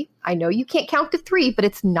 3. I know you can't count to 3, but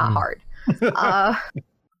it's not hard.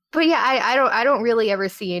 But yeah, I don't really ever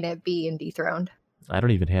see it being dethroned. I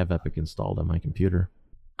don't even have Epic installed on my computer.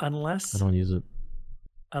 I Unless don't use it.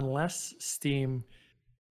 Steam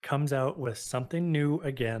comes out with something new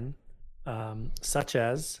again, such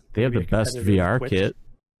as They have the maybe a best competitor to VR Twitch. kit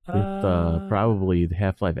with probably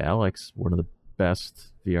Half-Life Alyx, one of the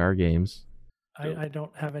best VR games. I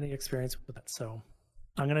don't have any experience with that, so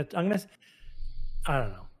I'm gonna I don't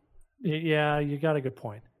know. Yeah, you got a good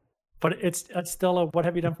point, but it's still a what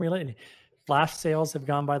have you done for me lately? Flash sales have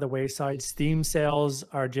gone by the wayside. Steam sales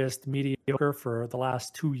are just mediocre for the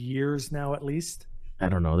last 2 years now, at least. I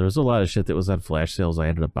don't know. There was a lot of shit that was on flash sales I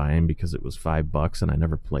ended up buying because it was $5 and I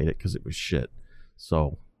never played it because it was shit.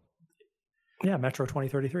 So Yeah, Metro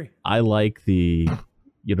 2033. I like they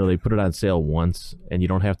put it on sale once and you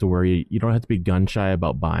don't have to worry. You don't have to be gun shy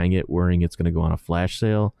about buying it, worrying it's going to go on a flash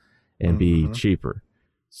sale and be cheaper.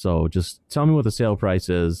 So just tell me what the sale price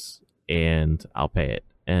is and I'll pay it.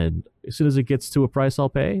 And as soon as it gets to a price I'll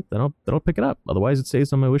pay, then I'll pick it up. Otherwise it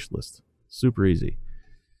stays on my wish list. Super easy.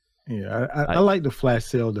 Yeah, I like the flash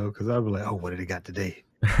sale though, because I'll be like, oh, what did it got today?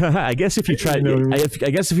 I guess if you try,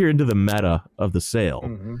 I guess if you're into the meta of the sale,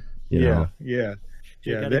 you know. Yeah.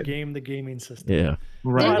 You got to game the gaming system. Yeah.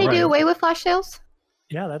 Didn't they do away with flash sales?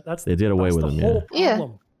 Yeah, that's They did away that's with the them, whole yeah.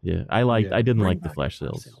 problem. Yeah, I didn't Bring like the back flash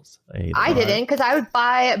sales. I hated I it. didn't, because I would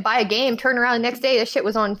buy a game, turn around the next day, that shit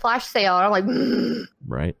was on flash sale, and I'm like,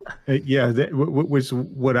 Right. Yeah, which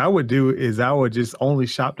what I would do is I would just only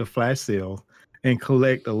shop the flash sale and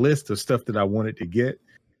collect a list of stuff that I wanted to get,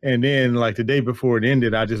 and then like the day before it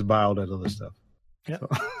ended, I just buy all that other stuff. Yeah.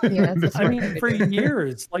 Yeah, that's I mean, for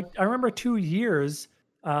years, like I remember 2 years,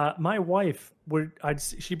 my wife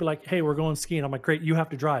she'd be like, "Hey, we're going skiing." I'm like, "Great, you have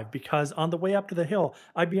to drive," because on the way up to the hill,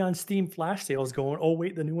 I'd be on Steam flash sales going, "Oh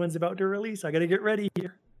wait, the new one's about to release. I got to get ready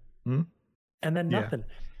here," and then Yeah. nothing.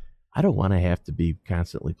 I don't want to have to be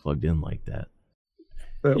constantly plugged in like that.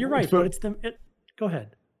 You're right, but it's Go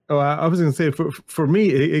ahead. Oh, I was gonna say for me,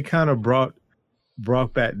 it kind of brought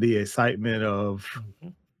back the excitement of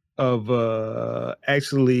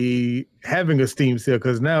actually having a Steam sale,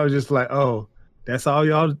 because now it's just like, oh, that's all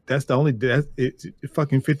y'all. That's the only. It's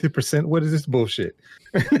fucking 50%. What is this bullshit?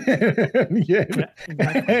 Yeah,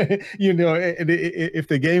 exactly. If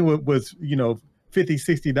the game was $50,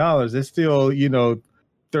 $60, it's still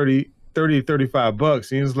 $30,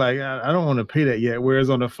 $35. And it's like I don't want to pay that yet. Whereas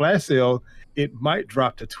on a flash sale, it might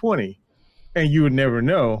drop to 20, and you would never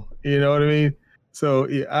know. You know what I mean? So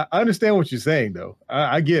yeah, I understand what you're saying, though.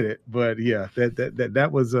 I get it, but yeah, that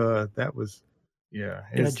was. Yeah,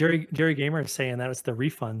 Jerry Gamer is saying that it's the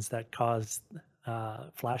refunds that caused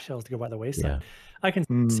flash sales to go by the wayside. Yeah. I can.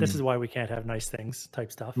 This is why we can't have nice things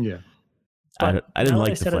type stuff. Yeah, But I didn't now that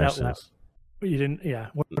like the said it flash out loud- sales. You didn't, yeah.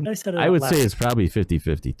 When I said it I out would loud, say it's probably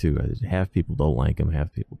 50-50 too. Half people don't like them,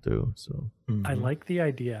 half people do. So I like the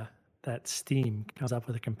idea that Steam comes up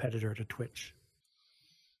with a competitor to Twitch.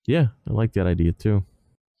 yeah, I like that idea too.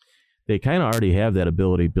 They kind of already have that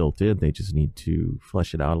ability built in. They just need to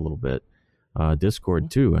flesh it out a little bit.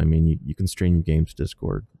 Discord too. I mean, you can stream your games to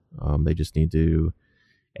Discord. They just need to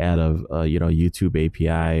add a YouTube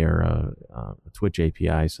API or a Twitch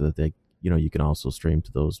API so that they you can also stream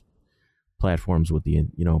to those platforms with the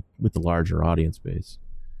with the larger audience base.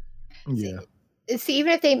 yeah. see,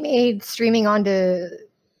 even if they made streaming onto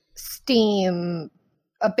Steam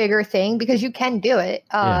a bigger thing, because you can do it.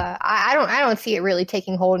 I don't see it really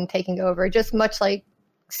taking hold and taking over. Just much like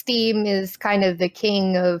Steam is kind of the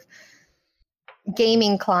king of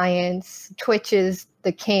gaming clients, Twitch is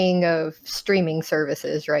the king of streaming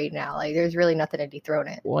services right now. Like, there's really nothing to dethrone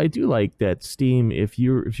it. Well, I do like that Steam. If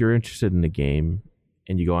you're interested in the game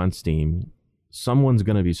and you go on Steam, someone's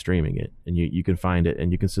going to be streaming it, and you can find it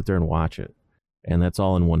and you can sit there and watch it, and that's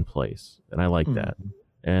all in one place. And I like that.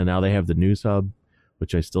 And now they have the news hub,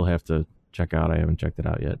 which I still have to check out. I haven't checked it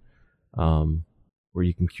out yet. Where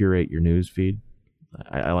you can curate your news feed.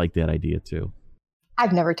 I like that idea too.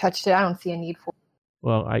 I've never touched it. I don't see a need for it.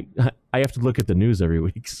 Well, I have to look at the news every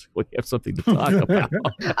week, so we have something to talk about.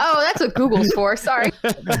 Oh, that's what Google's for. Sorry.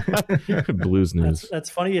 Blues news. That's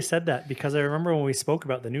funny you said that, because I remember when we spoke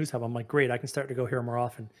about the News Hub, I'm like, great, I can start to go here more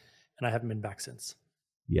often, and I haven't been back since.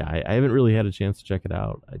 Yeah, I haven't really had a chance to check it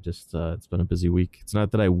out. I just it's been a busy week. It's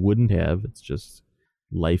not that I wouldn't have. It's just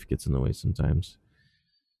life gets in the way sometimes.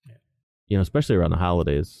 Yeah. You know, especially around the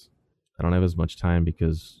holidays. I don't have as much time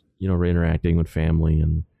because, you know, we're interacting with family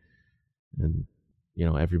and you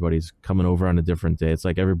know, everybody's coming over on a different day. It's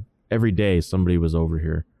like every day somebody was over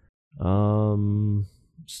here.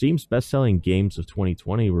 Steam's best-selling games of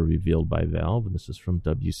 2020 were revealed by Valve, and this is from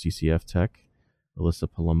WCCF Tech, Alyssa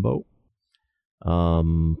Palumbo.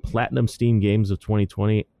 Platinum Steam games of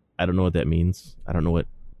 2020. I don't know what that means. I don't know what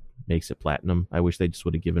makes it platinum. I wish they just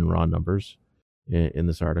would have given raw numbers in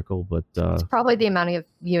this article, but It's probably the amount of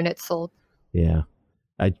units sold. yeah,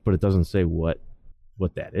 but it doesn't say what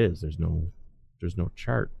that is. There's no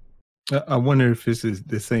chart. I wonder if this is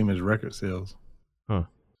the same as record sales. Huh?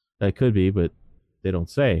 That could be, but they don't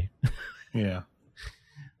say. Yeah.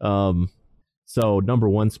 So number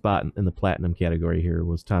one spot in the platinum category here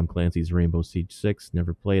was Tom Clancy's Rainbow Siege 6.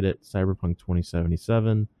 Never played it. Cyberpunk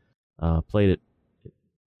 2077. Played it.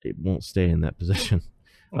 It won't stay in that position.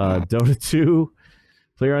 Okay. Dota 2.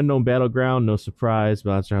 PlayerUnknown Battleground. No surprise.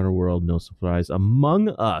 Monster Hunter World. No surprise. Among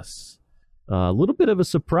Us. A little bit of a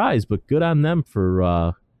surprise, but good on them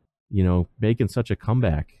for making such a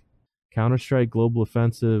comeback. Counter-Strike Global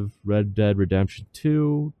Offensive. Red Dead Redemption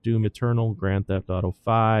 2. Doom Eternal. Grand Theft Auto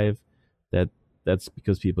 5. That's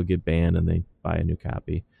because people get banned and they buy a new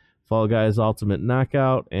copy. Fall Guys Ultimate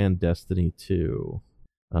Knockout and Destiny 2.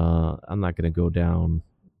 I'm not going to go down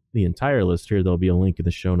the entire list here. There'll be a link in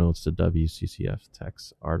the show notes to WCCF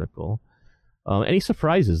Tech's article. Any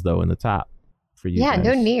surprises, though, in the top for you guys?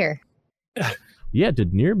 No Nier. Yeah,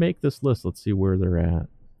 did Nier make this list? Let's see where they're at.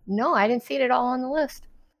 No, I didn't see it at all on the list.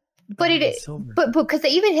 But Silver. but because they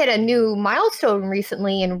even hit a new milestone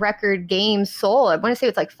recently in record games sold. I want to say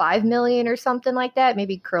it's like 5 million or something like that.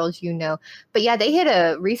 Maybe Curls, but yeah, they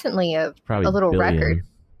hit recently a little record.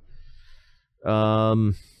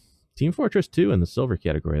 Team Fortress 2 in the silver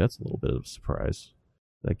category. That's a little bit of a surprise.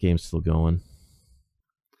 That game's still going.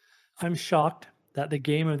 I'm shocked that the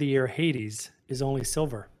game of the year, Hades, is only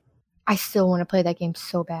silver. I still want to play that game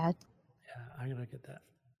so bad. Yeah, I'm gonna get that.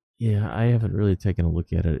 Yeah, I haven't really taken a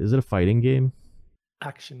look at it. Is it a fighting game?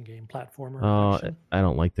 Action game, platformer. Oh, action. I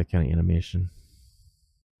don't like that kind of animation.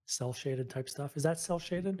 Cell shaded type stuff. Is that cell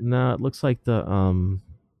shaded? No, it looks like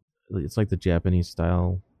it's like the Japanese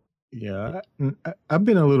style. Yeah, I've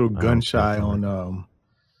been a little gun shy on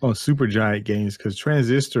Supergiant games because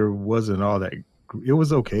Transistor wasn't all that. It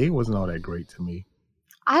was okay. It wasn't all that great to me.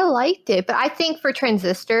 I liked it, but I think for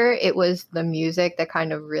Transistor, it was the music that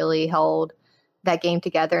kind of really held that game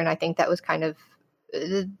together, and I think that was kind of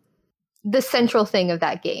the central thing of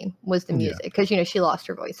that game was the music, because she lost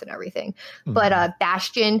her voice and everything. Mm-hmm. But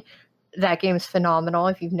Bastion, that game is phenomenal.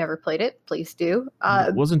 If you've never played it, please do.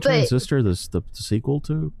 Wasn't Transistor the sequel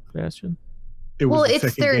to Bastion? It was the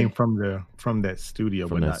second game from that studio,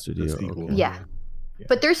 from but that not studio. the sequel. Okay. Yeah.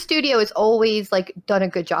 But their studio has always done a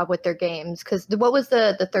good job with their games. Because what was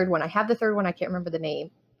the third one? I have the third one. I can't remember the name.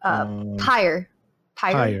 Pyre.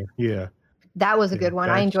 Yeah. That was a good one.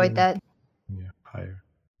 I enjoyed that. Yeah, Pyre.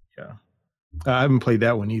 Yeah. I haven't played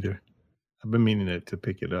that one either. I've been meaning to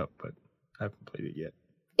pick it up, but I haven't played it yet.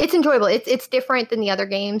 It's enjoyable. It's different than the other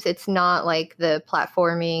games. It's not like the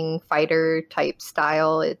platforming fighter type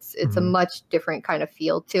style. It's a much different kind of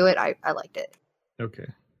feel to it. I liked it. Okay.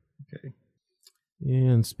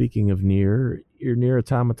 And speaking of Nier, your Nier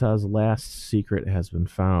Automata's last secret has been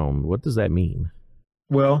found. What does that mean?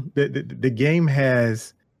 Well, the game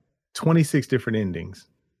has 26 different endings.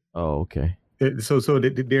 Oh, okay. So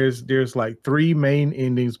there's like 3 main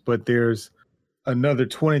endings, but there's another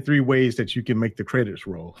 23 ways that you can make the credits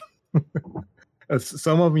roll.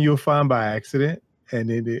 Some of them you'll find by accident,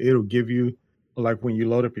 and it'll give you, like when you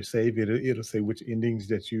load up your save, it'll say which endings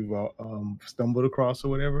that you've stumbled across or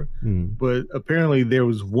whatever. But apparently there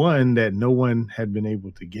was one that no one had been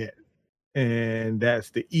able to get, and that's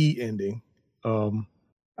the E ending.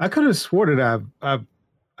 I could have swore that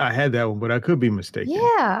I had that one, but I could be mistaken.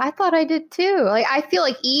 Yeah, I thought I did too. I feel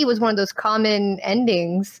like E was one of those common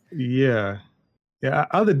endings. Yeah. I'll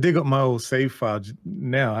have to dig up my old save file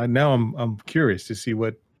now. I'm curious to see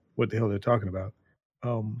what the hell they're talking about.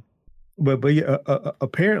 But yeah,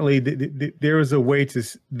 apparently there's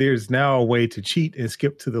now a way to cheat and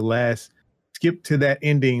skip to that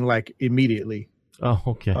ending like immediately. Oh,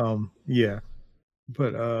 okay. Yeah.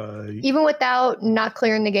 But even without not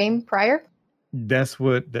clearing the game prior? That's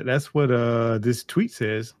what this tweet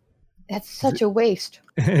says. That's such a waste.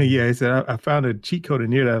 Yeah, he said I found a cheat code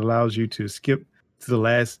in here that allows you to skip to the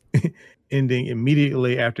last ending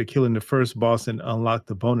immediately after killing the first boss and unlock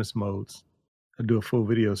the bonus modes. I'll do a full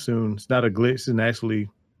video soon. It's not a glitch,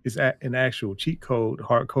 it's an actual cheat code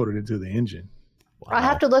hard coded into the engine. Wow. I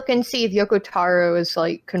have to look and see if Yoko Taro is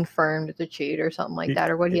like confirmed as a cheat or something like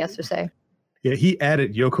that, or what he has to say. Yeah, he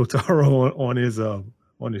added Yoko Taro on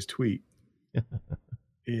his tweet.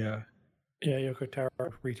 Yeah. Yeah, Yoko Taro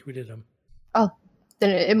retweeted him. Oh, then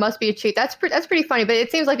it must be a cheat. That's pretty funny, but it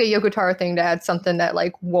seems like a Yoko Taro thing to add something that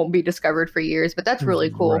like won't be discovered for years. But that's really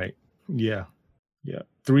cool. Right. Yeah. Yeah.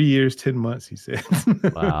 3 years, 10 months, he said.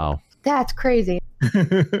 Wow. That's crazy.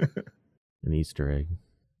 An Easter egg.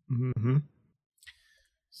 Mm-hmm.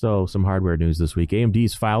 So, some hardware news this week.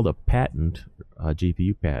 AMD's filed a patent, a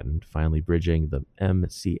GPU patent, finally bridging the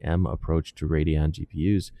MCM approach to Radeon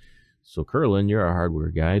GPUs. So, Curlin, you're a hardware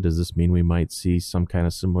guy. Does this mean we might see some kind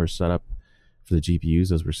of similar setup for the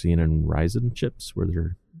GPUs as we're seeing in Ryzen chips, where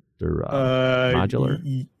they're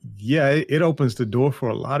modular? Yeah, it opens the door for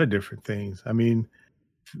a lot of different things. I mean,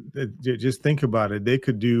 just think about it. They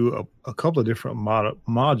could do a couple of different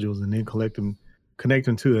modules and then connect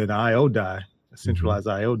them to an I/O die, a centralized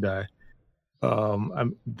I/O die.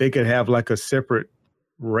 They could have like a separate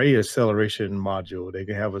ray acceleration module. They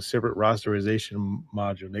can have a separate rasterization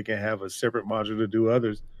module. They can have a separate module to do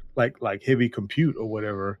others, like heavy compute or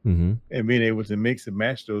whatever. Mm-hmm. And being able to mix and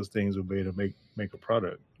match those things will be able to make a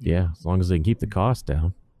product. Yeah, as long as they can keep the cost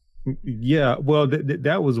down. Yeah, well,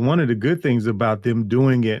 that was one of the good things about them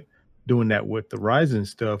doing that with the Ryzen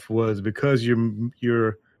stuff, was because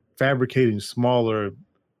you're fabricating smaller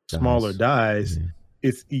dies. Yeah.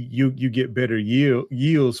 It's you get better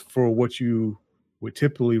yields for what you would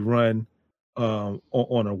typically run on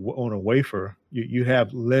a wafer. You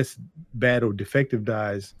have less bad or defective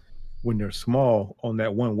dies when they're small on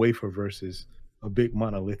that one wafer versus a big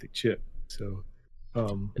monolithic chip. So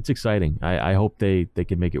it's exciting. I hope they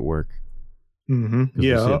can make it work. Mm-hmm.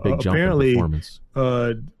 Yeah, a big jump apparently in performance.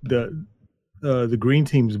 The green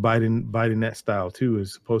team's biting that style too.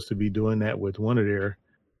 Is supposed to be doing that with one of their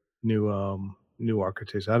new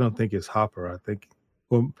architectures. I don't think it's Hopper. I think,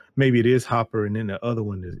 well, maybe it is Hopper, and then the other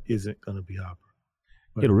one isn't going to be Hopper.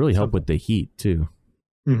 But it'll really help with the heat too.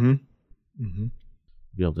 Mm-hmm. Mm-hmm.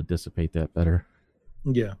 Be able to dissipate that better.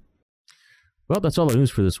 Yeah. Well, that's all the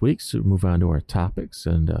news for this week. So move on to our topics,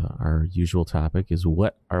 and our usual topic is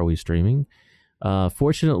what are we streaming?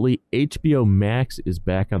 Fortunately, HBO Max is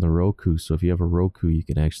back on the Roku. So if you have a Roku, you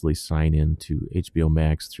can actually sign in to HBO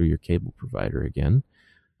Max through your cable provider again.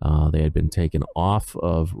 They had been taken off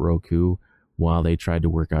of Roku while they tried to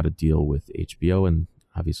work out a deal with HBO, and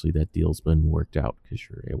obviously that deal's been worked out because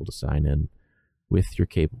you're able to sign in with your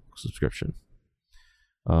cable subscription.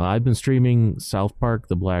 I've been streaming South Park,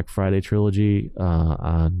 the Black Friday trilogy,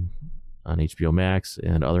 on HBO Max,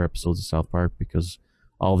 and other episodes of South Park because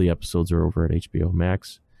all the episodes are over at HBO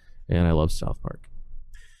Max, and I love South Park.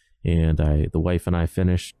 And the wife and I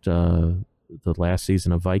finished the last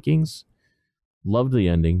season of Vikings. Loved the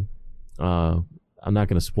ending. I'm not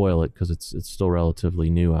going to spoil it because it's still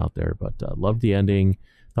relatively new out there, but loved the ending.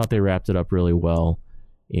 Thought they wrapped it up really well,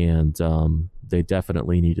 and they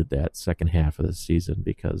definitely needed that second half of the season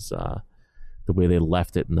because the way they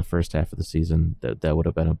left it in the first half of the season, that would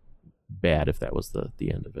have been bad if that was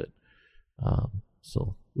the end of it.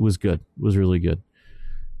 So it was good. It was really good.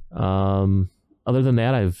 Other than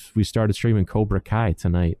that, we started streaming Cobra Kai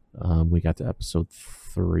tonight. We got to episode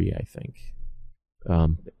 3, I think,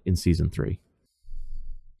 in season 3.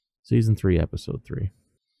 Season 3, episode 3.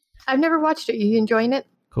 I've never watched it. You enjoying it?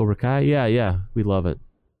 Cobra Kai? Yeah. We love it.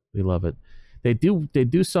 They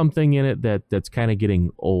do something in it that's kind of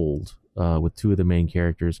getting old, with two of the main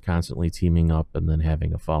characters constantly teaming up and then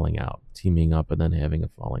having a falling out. They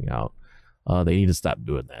need to stop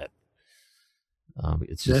doing that.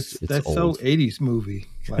 It's just that's old. so 80s movie.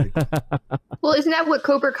 Like, Well, isn't that what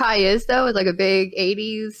Cobra Kai is though? It's like a big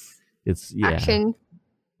 80s action.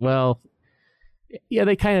 Well, yeah,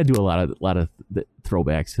 they kind of do a lot of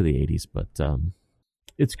throwbacks to the 80s, but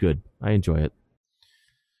it's good. I enjoy it.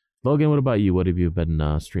 Logan, what about you? What have you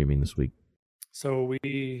been streaming this week? So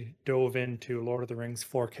we dove into Lord of the Rings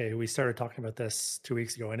 4K. We started talking about this 2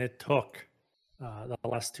 weeks ago, and it took the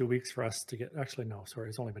last 2 weeks for us to get. Actually, no, sorry,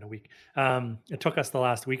 it's only been a week. It took us the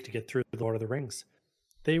last week to get through Lord of the Rings.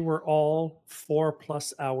 They were all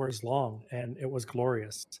 4+ hours long, and it was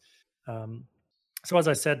glorious. So as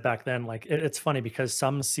I said back then, like it's funny because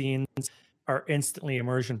some scenes are instantly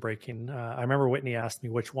immersion breaking. I remember Whitney asked me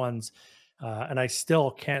which ones, and I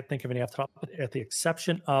still can't think of any off the top, at the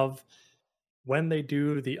exception of when they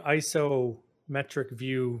do the isometric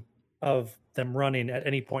view of them running at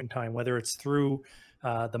any point in time, whether it's through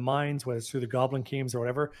the mines, whether it's through the Goblin Caves or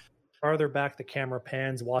whatever, farther back the camera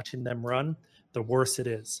pans watching them run, the worse it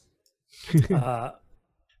is.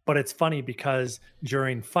 But it's funny because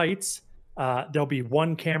during fights, there'll be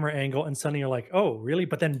one camera angle and suddenly you're like, oh, really?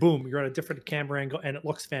 But then boom, you're at a different camera angle and it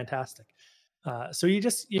looks fantastic. So you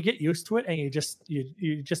get used to it and you just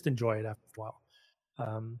enjoy it after a while.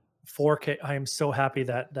 4K, I am so happy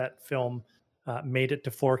that film made it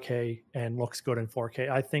to 4K and looks good in 4K.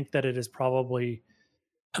 I think that it is probably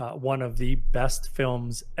one of the best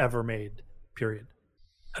films ever made, period.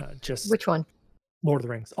 Just Which one? Lord of the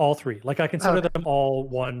Rings, all three. Like I consider them all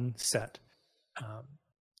one set.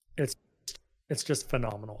 It's just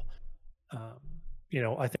phenomenal.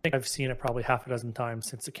 I think I've seen it probably half a dozen times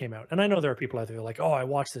since it came out. And I know there are people out there like, oh, I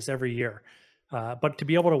watch this every year. But to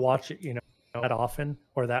be able to watch it, that often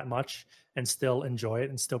or that much and still enjoy it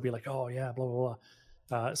and still be like, oh yeah, blah, blah,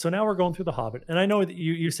 blah. So now we're going through The Hobbit. And I know that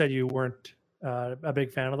you said you weren't a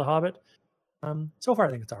big fan of The Hobbit. So far,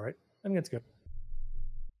 I think it's all right. I think it's good.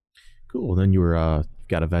 Cool. Then you were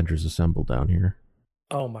got Avengers Assemble down here.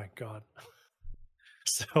 Oh my God.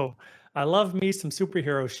 So I love me some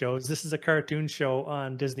superhero shows. This is a cartoon show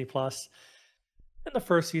on Disney Plus. And the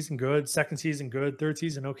first season, good. Second season, good. Third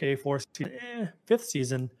season, okay. Fourth season, fifth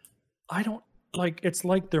season, I don't like. It's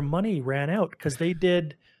like their money ran out because they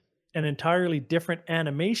did an entirely different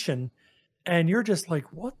animation, and you're just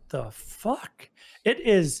like, what the fuck? It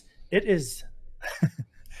is. It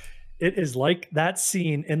is like that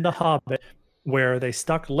scene in The Hobbit where they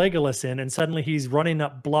stuck Legolas in and suddenly he's running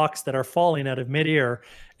up blocks that are falling out of midair.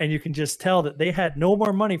 And you can just tell that they had no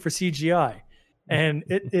more money for CGI. And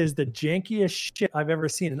it is the jankiest shit I've ever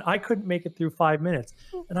seen. And I couldn't make it through 5 minutes.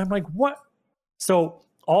 And I'm like, what? So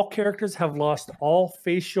all characters have lost all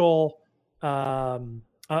facial,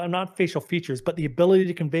 not facial features, but the ability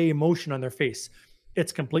to convey emotion on their face.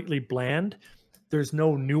 It's completely bland. There's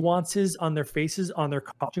no nuances on their faces, on their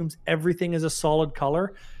costumes. Everything is a solid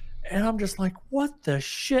color. And I'm just like, what the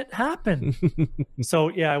shit happened? So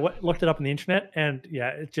yeah, I looked it up on the internet and yeah,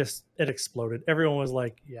 it exploded. Everyone was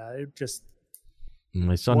like, yeah, it just.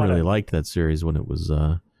 My son really liked that series when it was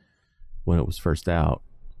first out.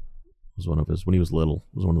 It was when he was little.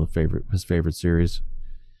 It was one of his favorite series.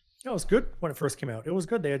 It was good when it first came out. It was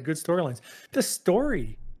good. They had good storylines. The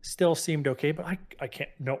story still seemed okay, but I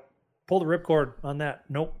can't. Nope. Pull the ripcord on that.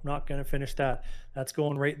 Nope. Not gonna finish that. That's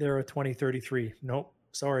going right there at 2033. Nope.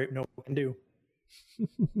 Sorry. Nope. Can do.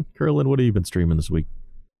 Curlin, what have you been streaming this week?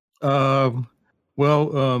 Me and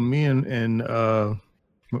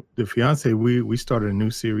the fiance, we started a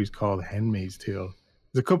new series called Handmaid's Tale.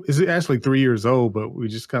 It's actually 3 years old, but we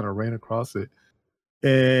just kind of ran across it.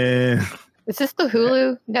 And is this the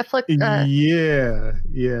Hulu Netflix? Yeah.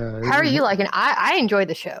 How are you liking it? I enjoy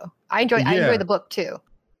the show. I enjoy the book too.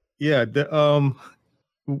 Yeah. That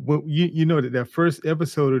first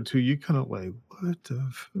episode or two, you kind of like, what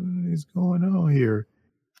the fuck is going on here?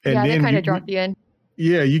 And yeah, then they kind of drop you in.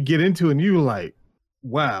 Yeah, you get into it and you're like,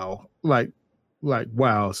 wow, like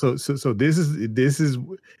wow. So this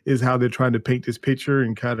is how they're trying to paint this picture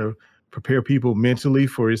and kind of prepare people mentally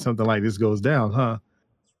for if something like this goes down, huh?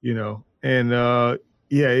 And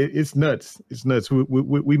it's nuts. It's nuts.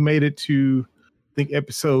 We made it to, I think,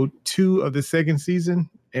 episode 2 of the second season,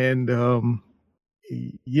 and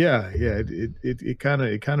it kind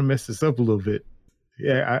of messed us up a little bit.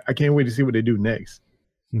 Yeah, I can't wait to see what they do next.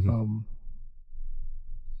 Mm-hmm.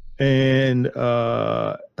 And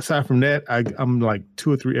aside from that, I'm like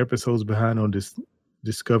 2 or 3 episodes behind on this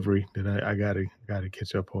Discovery that I gotta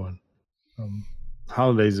catch up on.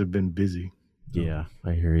 Holidays have been busy. Yeah,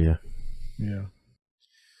 I hear you. Yeah.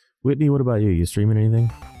 Whitney, what about you? You streaming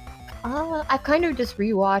anything? I kind of just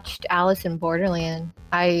rewatched Alice in Borderland.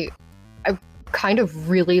 I kind of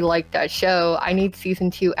really like that show. I need season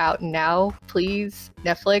 2 out now, please.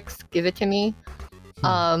 Netflix, give it to me.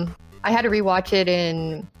 I had to rewatch it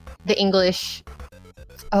in the English.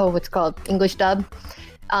 What's called English dub.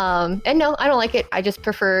 And no, I don't like it. I just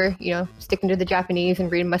prefer, sticking to the Japanese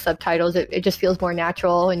and reading my subtitles. It just feels more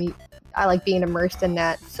natural, and I like being immersed in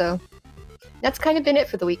that. So that's kind of been it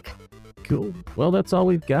for the week. Cool. Well, that's all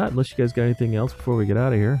we've got. Unless you guys got anything else before we get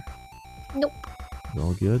out of here. Nope.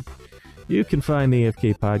 All good. You can find the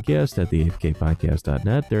AFK Podcast at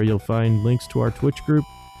theafkpodcast.net. There you'll find links to our Twitch group,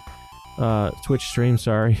 Twitch stream,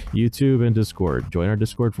 YouTube, and Discord. Join our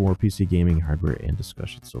Discord for more PC gaming, hardware, and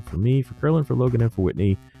discussion. So for me, for Curlin, for Logan, and for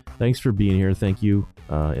Whitney, thanks for being here. Thank you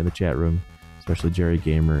in the chat room, especially Jerry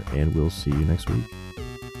Gamer, and we'll see you next week.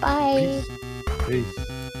 Bye.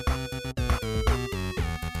 Peace.